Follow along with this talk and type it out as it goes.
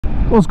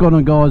What's going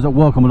on, guys?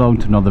 Welcome along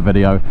to another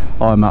video.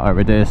 I'm Matt over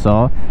at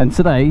DSR, and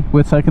today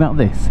we're taking out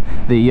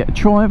the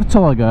Triumph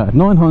Tiger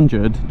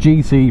 900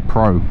 GT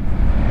Pro.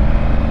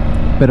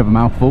 Bit of a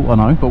mouthful, I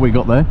know, but we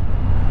got there.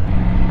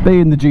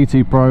 Being the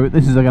GT Pro,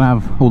 this is going to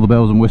have all the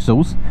bells and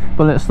whistles,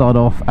 but let's start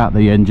off at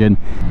the engine.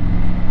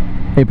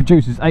 It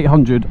produces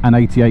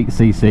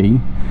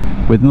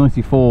 888cc with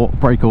 94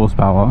 brake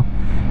horsepower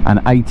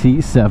and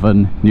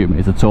 87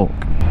 Nm of torque.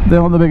 They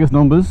aren't the biggest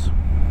numbers,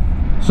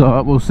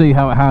 so we'll see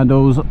how it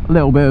handles. A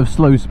little bit of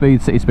slow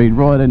speed, city speed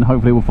riding.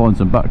 Hopefully we'll find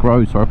some back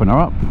roads to open her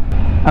up.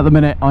 At the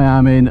minute I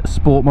am in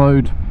sport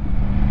mode,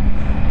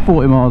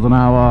 40 miles an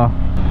hour.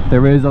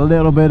 There is a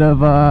little bit of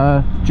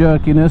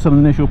jerkiness on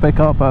initial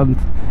pickup, and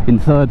in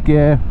third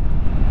gear,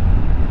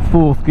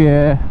 fourth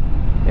gear,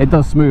 it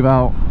does smooth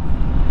out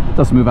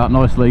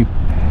nicely.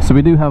 So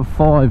we do have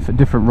 5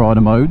 different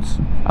rider modes,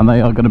 and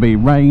they are going to be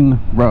rain,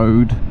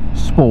 road,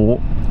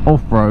 sport,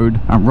 off-road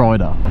and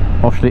rider.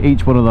 Obviously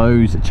each one of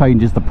those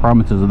changes the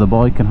parameters of the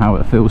bike and how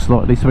it feels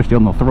slightly, especially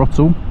on the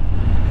throttle.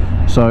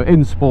 So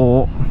in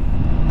sport,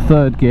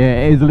 third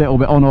gear, it is a little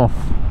bit on-off,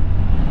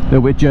 a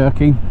little bit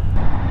jerky.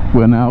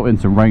 We're now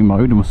into rain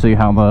mode and we'll see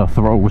how the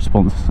throttle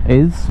response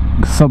is.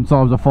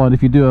 Sometimes I find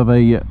if you do have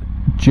a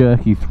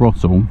jerky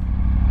throttle,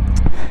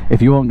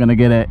 if you aren't going to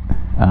get it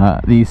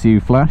the ECU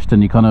flashed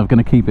and you're kind of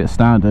going to keep it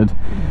standard,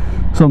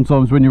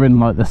 sometimes when you're in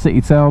like the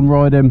city town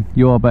riding,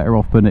 you are better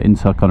off putting it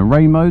into kind of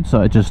rain mode,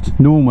 so it just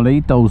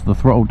normally dulls the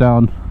throttle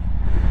down,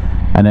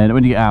 and then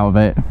when you get out of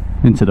it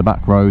into the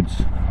back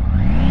roads,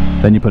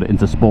 then you put it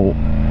into sport.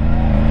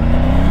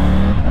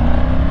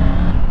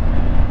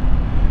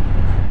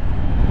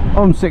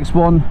 I'm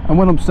 6'1", and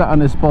when I'm sat on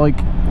this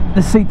bike,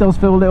 the seat does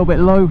feel a little bit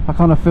low. I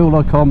kind of feel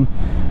like I'm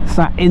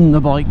sat in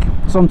the bike.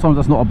 Sometimes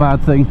that's not a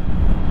bad thing,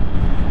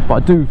 but I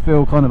do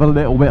feel kind of a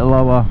little bit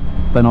lower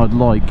than I'd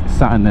like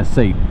sat in this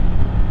seat.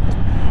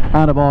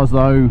 Handlebars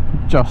though,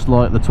 just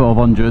like the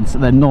 1200s,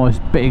 they're nice,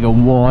 big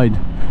and wide,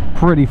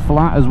 pretty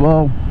flat as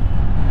well,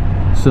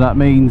 so that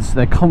means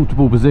they're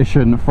comfortable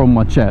position from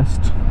my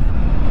chest,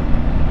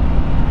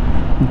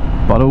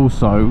 but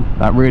also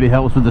that really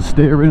helps with the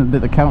steering, a bit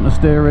of the counter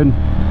steering.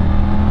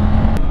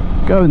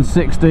 Going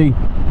 60,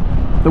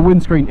 the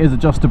windscreen is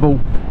adjustable.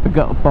 We've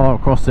got a bar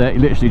across it, you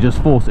literally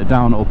just force it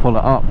down or pull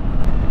it up,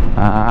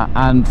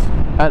 and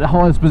at the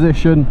highest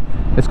position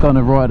it's kind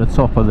of right at the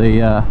top of the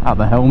at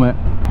the helmet.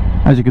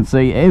 As you can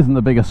see, it isn't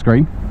the biggest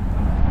screen,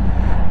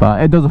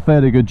 but it does a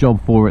fairly good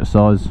job for its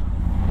size.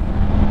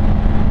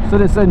 So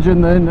this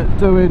engine then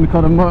doing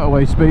kind of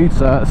motorway speeds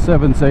at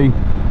 70,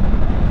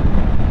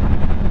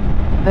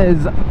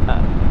 there's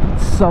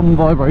some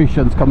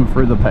vibrations coming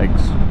through the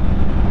pegs.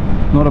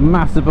 Not a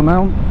massive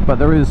amount, but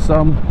there is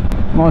some.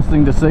 Nice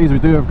thing to see is we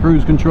do have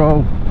cruise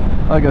control.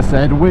 Like I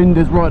said, wind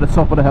is right at the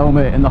top of the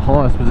helmet in the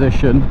highest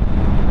position.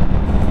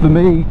 For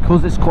me,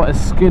 because it's quite a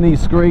skinny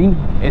screen,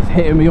 it's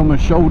hitting me on my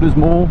shoulders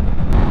more,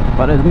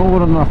 but there's more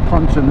than enough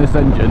punch in this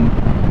engine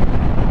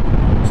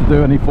to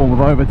do any form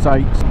of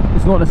overtakes.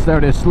 It's not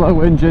necessarily a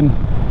slow engine,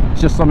 it's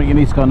just something you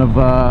need to kind of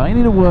you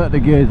need to work the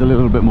gears a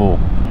little bit more.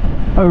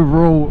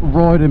 Overall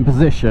riding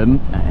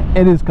position,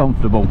 it is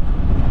comfortable.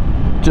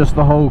 Just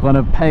the whole kind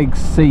of peg,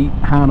 seat,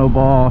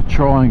 handlebar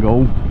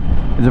triangle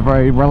is a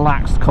very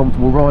relaxed,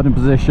 comfortable riding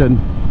position.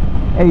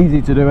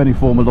 Easy to do any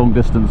form of long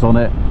distance on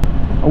it.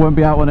 I won't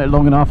be out on it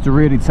long enough to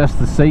really test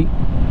the seat,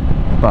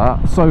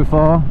 but so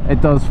far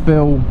it does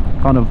feel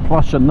kind of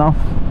plush enough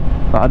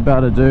that I'd be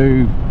able to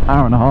do an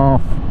hour and a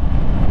half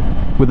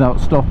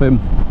without stopping.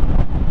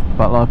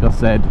 But like I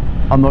said,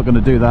 I'm not going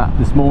to do that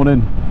this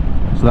morning,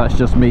 so that's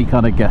just me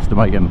kind of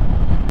guesstimating.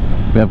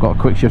 We have got a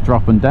quick shifter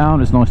up and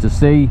down, it's nice to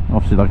see.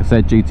 Obviously, like I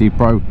said, GT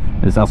Pro,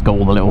 that's got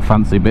all the little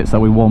fancy bits that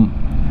we want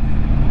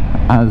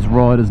as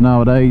riders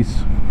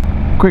nowadays.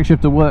 Quick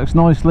shifter works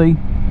nicely.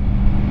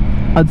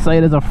 I'd say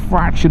there's a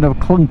fraction of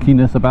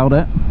clunkiness about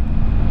it,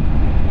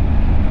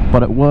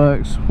 but it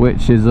works,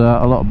 which is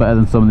a lot better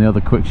than some of the other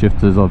quick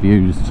shifters I've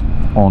used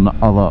on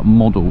other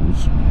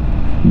models,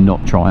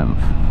 not Triumph.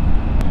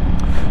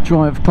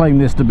 Triumph claim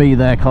this to be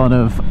their kind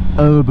of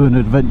urban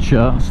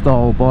adventure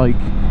style bike.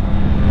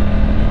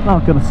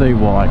 Not gonna see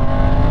why.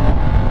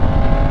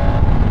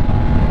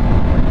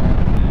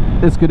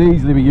 This could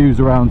easily be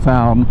used around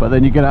town, but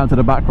then you get out to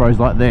the back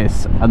roads like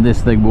this and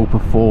this thing will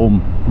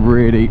perform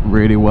really,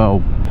 really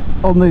well.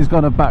 On these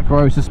kind of back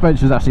row,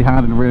 suspension is actually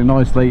handled really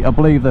nicely. I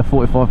believe they're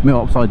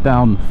 45mm upside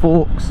down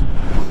forks,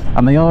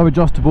 and they are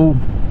adjustable.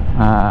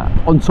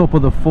 On top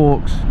of the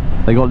forks,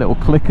 they got little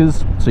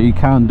clickers, so you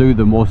can do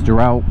them whilst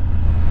you're out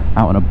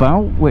and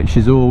about, which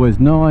is always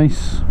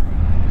nice,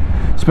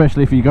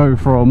 especially if you go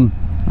from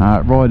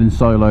riding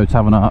solo to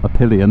having a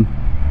pillion.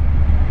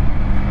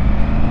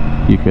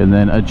 You can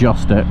then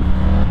adjust it.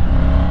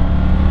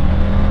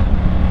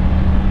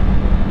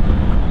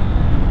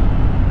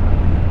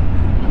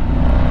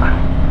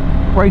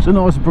 Brakes are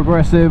nice and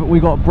progressive. We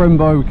got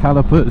Brembo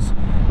calipers,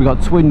 we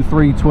got twin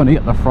 320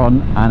 at the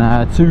front and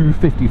a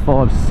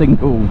 255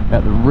 single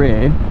at the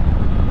rear.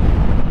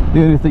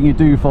 The only thing you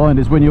do find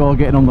is when you are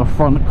getting on the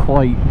front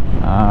quite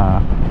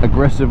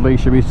aggressively,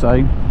 should we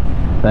say,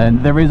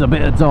 then there is a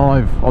bit of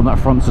dive on that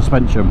front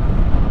suspension.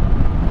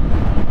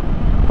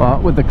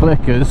 But with the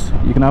clickers,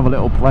 you can have a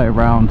little play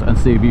around and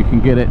see if you can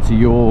get it to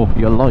your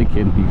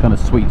liking, your kind of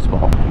sweet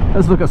spot.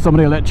 Let's look at some of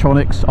the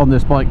electronics on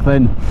this bike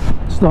then.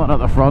 Starting at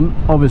the front,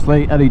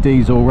 obviously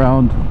LEDs all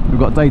round. We've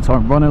got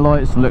daytime running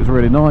lights, looks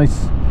really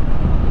nice.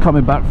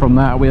 Coming back from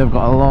that, we have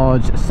got a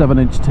large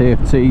 7-inch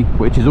TFT,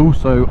 which is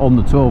also on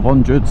the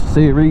 1200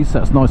 series.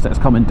 That's nice, that's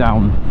coming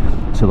down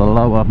to the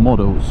lower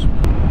models.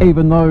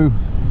 Even though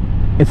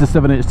it's a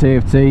 7-inch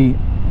TFT,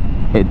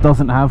 it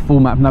doesn't have full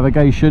map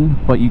navigation,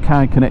 but you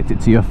can connect it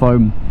to your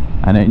phone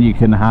and then you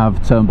can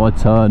have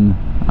turn-by-turn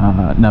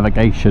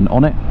navigation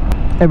on it.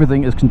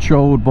 Everything is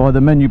controlled by the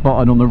menu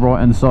button on the right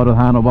hand side of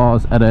the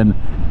handlebars, and then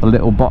a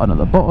little button at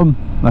the bottom.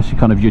 That's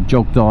kind of your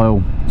jog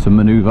dial to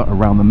maneuver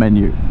around the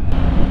menu.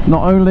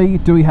 Not only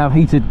do we have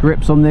heated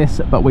grips on this,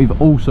 but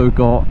we've also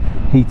got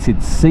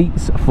heated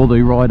seats for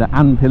the rider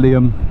and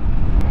pillion.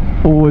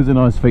 Always a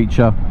nice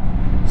feature,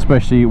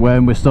 especially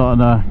when we're starting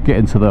to get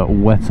into the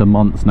wetter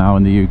months now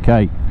in the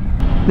UK.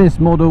 This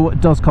model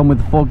does come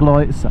with fog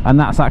lights, and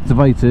that's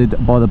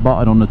activated by the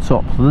button on the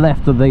top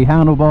left of the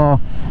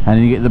handlebar, and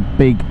then you get the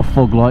big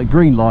fog light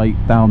green light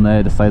down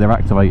there to say they're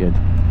activated.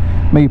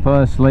 Me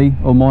personally,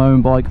 on my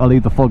own bike, I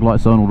leave the fog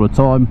lights on all the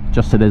time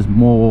just so there's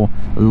more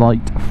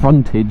light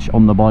frontage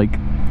on the bike,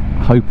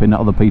 hoping that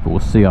other people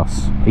will see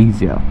us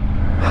easier.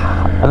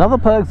 Another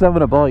perk's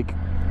having a bike,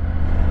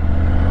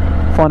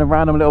 finding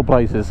random little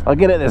places. I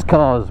get it, there's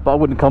cars, but I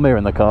wouldn't come here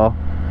in the car.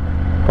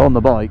 But on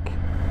the bike,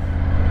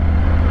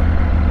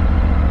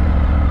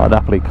 I'd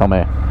happily come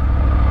here.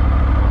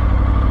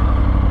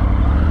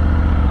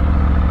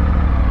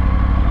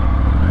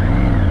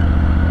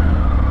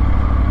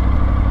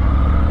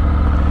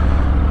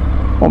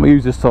 Why don't we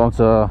use this time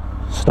to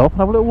stop and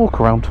have a little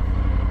walk around.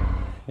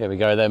 Here we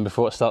go then,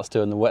 before it starts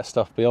doing the wet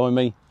stuff behind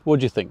me.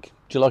 What do you think?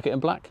 Do you like it in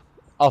black?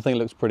 I think it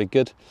looks pretty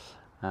good.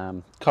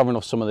 Covering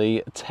off some of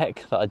the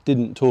tech that I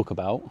didn't talk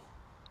about,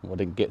 or I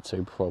didn't get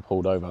to before I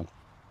pulled over.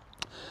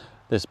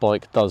 This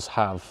bike does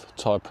have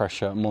tyre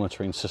pressure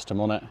monitoring system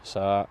on it,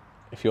 so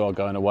if you are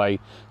going away,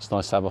 it's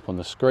nice to have up on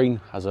the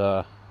screen as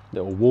a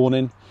little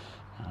warning,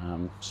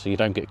 so you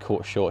don't get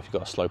caught short if you've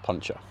got a slow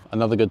puncher.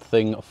 Another good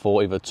thing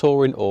for either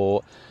touring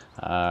or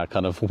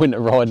kind of winter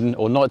riding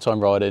or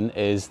nighttime riding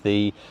is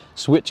the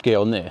switch gear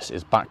on this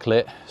is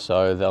backlit,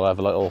 so they'll have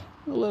a little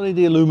LED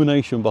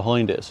illumination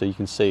behind it so you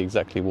can see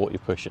exactly what you're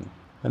pushing.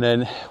 And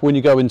then when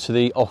you go into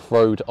the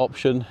off-road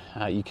option,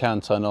 you can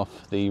turn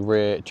off the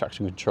rear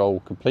traction control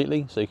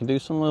completely, so you can do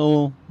some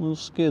little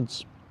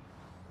skids.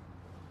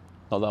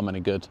 Not that I'm any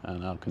good,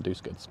 and I can do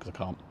skids because I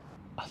can't.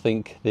 I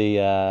think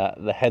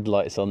the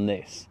headlights on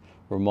this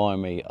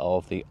remind me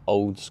of the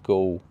old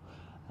school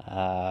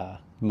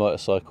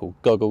motorcycle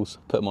goggles.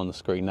 Put them on the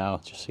screen now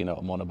just so you know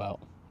what I'm on about.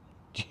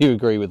 Do you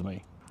agree with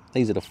me?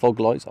 These are the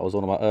fog lights I was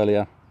on about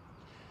earlier.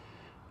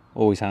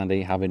 Always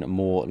handy having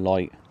more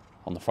light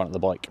on the front of the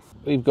bike.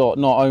 We've got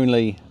not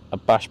only a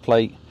bash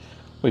plate,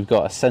 we've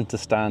got a centre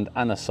stand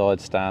and a side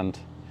stand,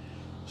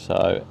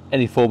 so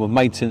any form of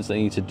maintenance that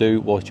you need to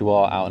do whilst you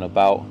are out and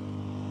about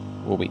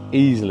will be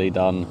easily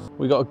done.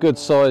 We've got a good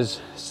size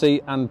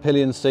seat and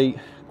pillion seat,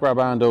 grab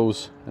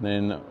handles, and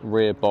then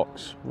rear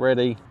box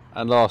ready.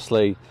 And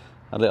lastly,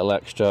 a little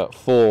extra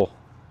for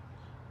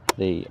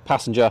the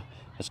passenger.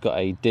 It's got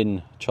a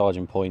DIN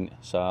charging point,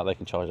 so they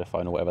can charge their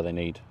phone or whatever they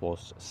need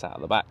whilst sat at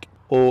the back.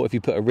 Or if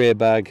you put a rear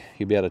bag,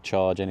 you'll be able to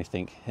charge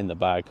anything in the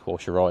bag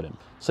whilst you're riding.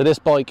 So this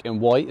bike in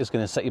white is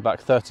going to set you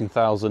back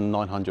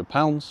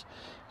 £13,900.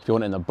 If you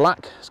want it in the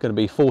black, it's going to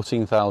be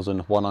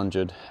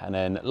 £14,100, and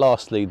then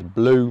lastly the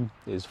blue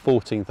is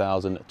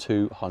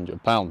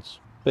 £14,200.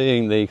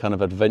 Being the kind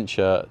of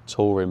adventure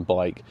touring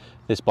bike,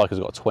 this bike has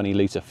got a 20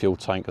 litre fuel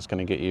tank that's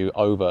going to get you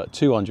over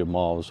 200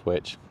 miles,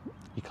 which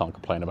you can't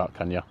complain about,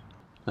 can you?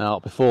 Now,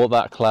 before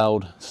that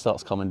cloud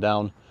starts coming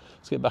down,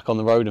 let's get back on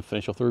the road and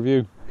finish off the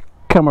review.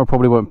 Camera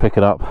probably won't pick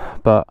it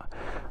up, but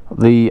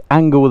the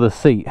angle of the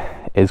seat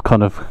is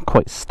kind of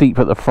quite steep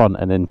at the front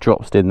and then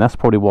drops in. That's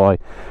probably why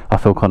I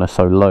feel kind of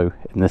so low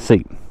in the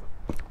seat.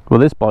 Well,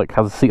 this bike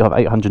has a seat of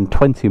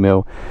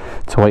 820mm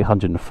to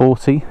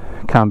 840,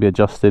 can be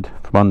adjusted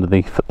from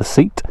underneath the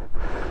seat.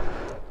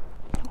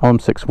 I'm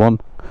 6'1".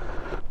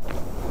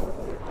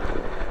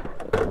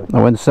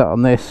 Now when sat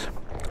on this,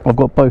 I've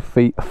got both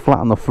feet flat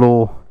on the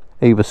floor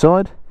either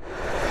side,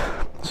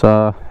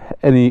 so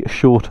any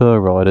shorter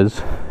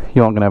riders,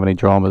 you aren't going to have any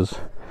dramas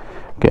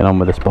getting on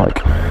with this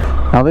bike.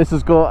 Now this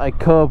has got a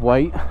curb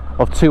weight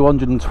of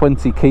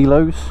 220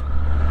 kilos.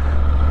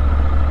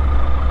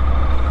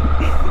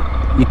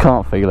 You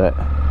can't feel it.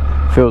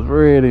 Feels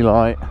really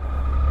light,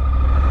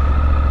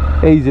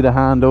 easy to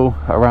handle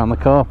around the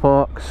car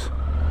parks.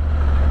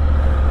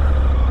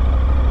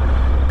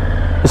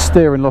 The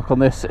steering lock on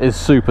this is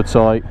super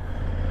tight.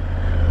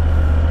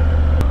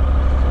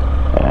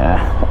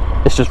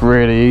 Yeah, it's just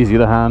really easy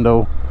to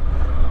handle.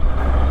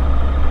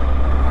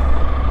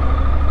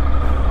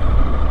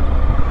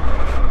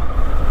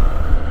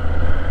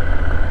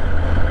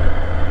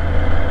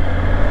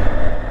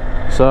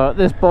 So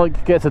this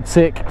bike gets a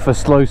tick for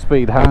slow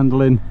speed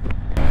handling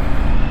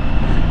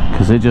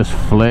because it just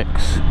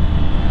flicks.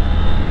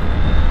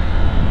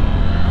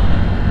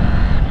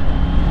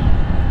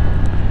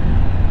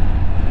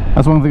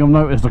 That's one thing I've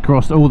noticed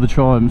across all the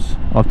Triumphs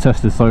I've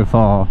tested so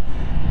far,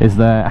 is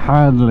their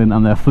handling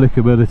and their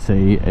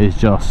flickability is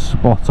just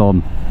spot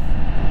on.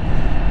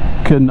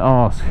 Couldn't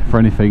ask for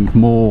anything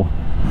more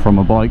from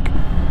a bike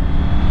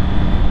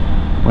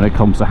when it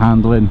comes to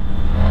handling.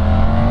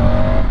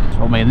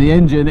 So, I mean, the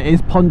engine is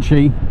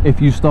punchy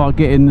if you start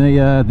getting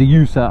the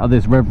use out of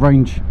this rev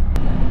range,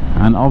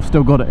 and I've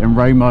still got it in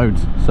rain mode.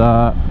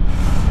 So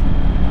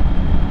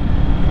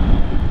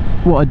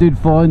what I did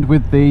find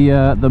with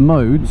the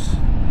modes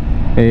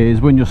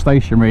is when you're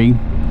stationary,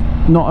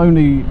 not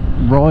only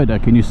rider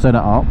can you set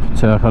it up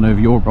to kind of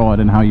your ride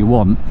and how you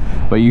want,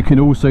 but you can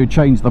also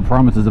change the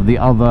parameters of the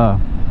other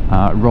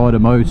rider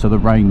modes, so the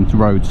range,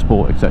 road,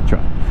 sport,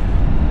 etc.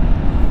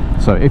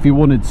 So if you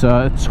wanted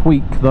to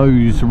tweak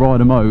those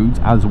rider modes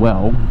as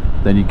well,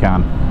 then you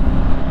can.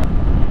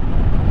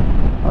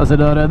 As I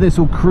said earlier, this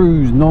will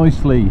cruise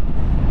nicely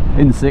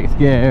in 6th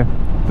gear.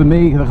 For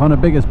me, the kind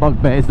of biggest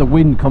bugbear is the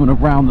wind coming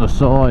around the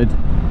side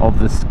of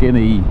the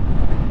skinny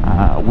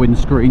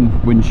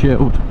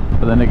windshield.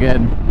 But then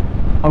again,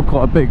 I'm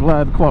quite a big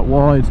lad, quite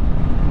wide.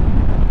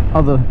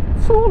 Other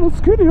sort of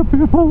skinnier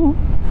people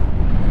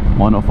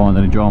might not find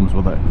any dramas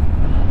with it.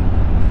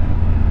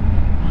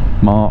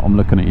 Ma, I'm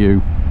looking at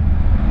you.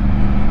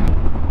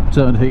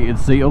 Turned heated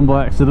seat on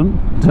by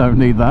accident, don't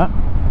need that.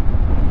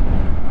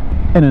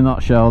 In a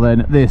nutshell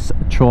then, this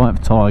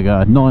Triumph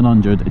Tiger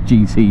 900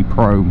 GT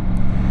Pro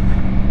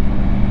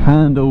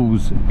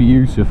handles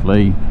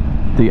beautifully.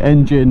 The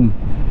engine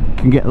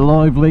can get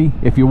lively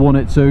if you want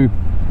it to.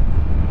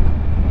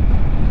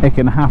 It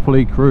can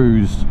happily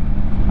cruise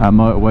at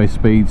motorway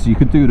speeds. You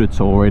can do the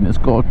touring. It's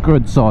got a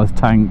good sized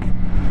tank,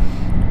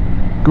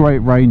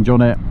 great range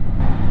on it.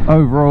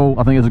 Overall,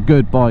 I think it's a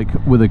good bike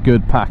with a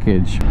good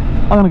package.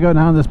 I'm going to go and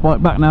hand this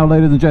bike back now,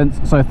 ladies and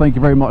gents. So thank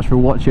you very much for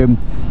watching.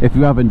 If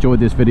you have enjoyed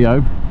this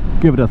video,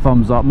 give it a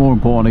thumbs up. More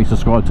importantly,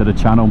 subscribe to the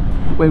channel.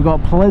 We've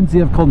got plenty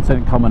of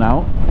content coming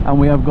out, and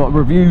we have got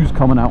reviews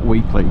coming out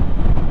weekly.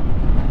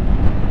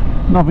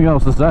 Nothing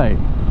else to say,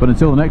 but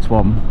until the next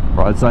one,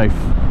 ride safe.